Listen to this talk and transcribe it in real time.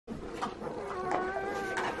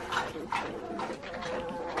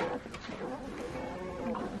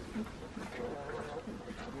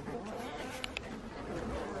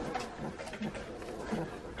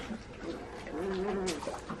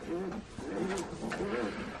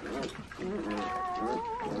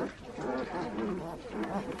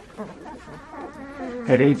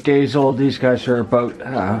At 8 days old, these guys are about,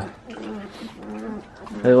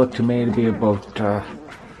 they look to me to be about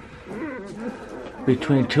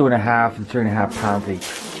between 2.5 and 3.5 pounds each.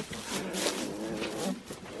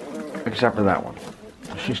 Except for that one.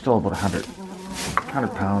 She's still about 100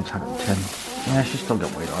 pounds, 110. Yeah, she's still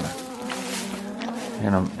got weight on her.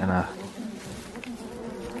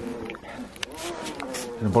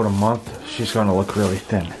 In about a month, she's going to look really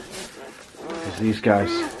thin. Because these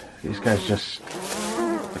guys just,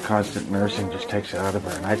 the constant nursing just takes it out of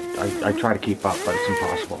her. And I try to keep up, but it's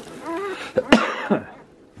impossible.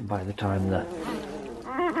 By the time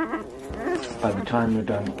they're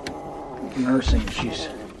done nursing, she's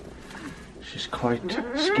quite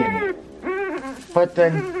skinny. But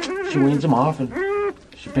then she weans them off and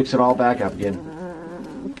she picks it all back up again.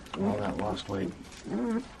 All that lost weight.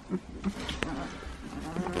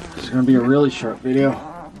 It's going to be a really short video.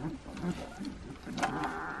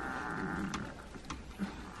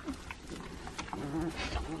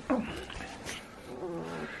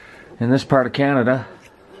 In this part of Canada,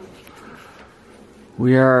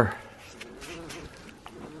 we are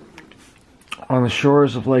on the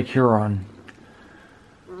shores of Lake Huron,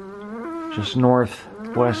 just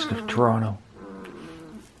northwest of Toronto,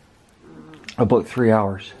 about 3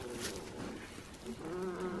 hours.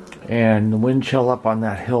 And the wind chill up on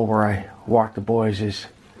that hill where I walk the boys is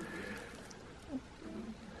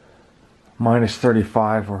minus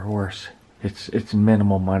 35 or worse. It's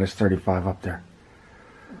minimal minus 35 up there.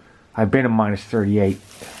 I've been in minus 38,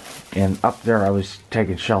 and up there I was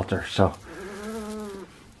taking shelter, so.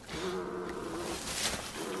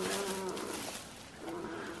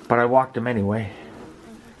 But I walked them anyway.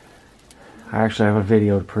 I actually have a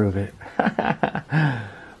video to prove it.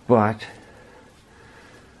 But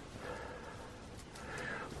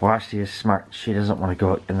Wasti is smart. She doesn't want to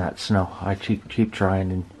go out in that snow. I keep trying,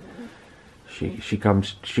 and she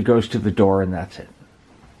goes to the door, and that's it.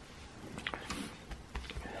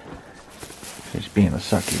 She's being a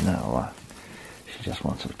sucky now. She just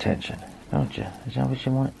wants some attention, don't you? Is that what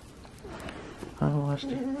you want? Oh,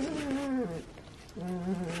 Wasti.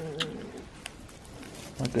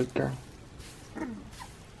 A good girl.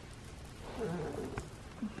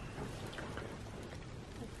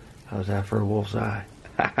 How's that for a wolf's eye?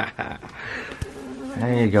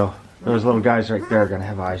 There you go. Those little guys right there are going to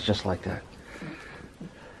have eyes just like that.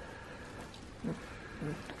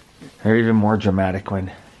 They're even more dramatic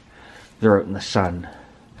when they're out in the sun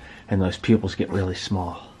and those pupils get really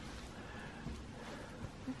small.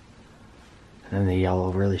 And then the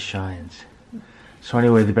yellow really shines. So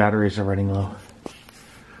anyway, the batteries are running low.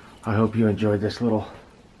 I hope you enjoyed this little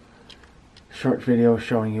short video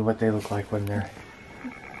showing you what they look like when they're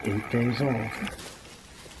 8 days old.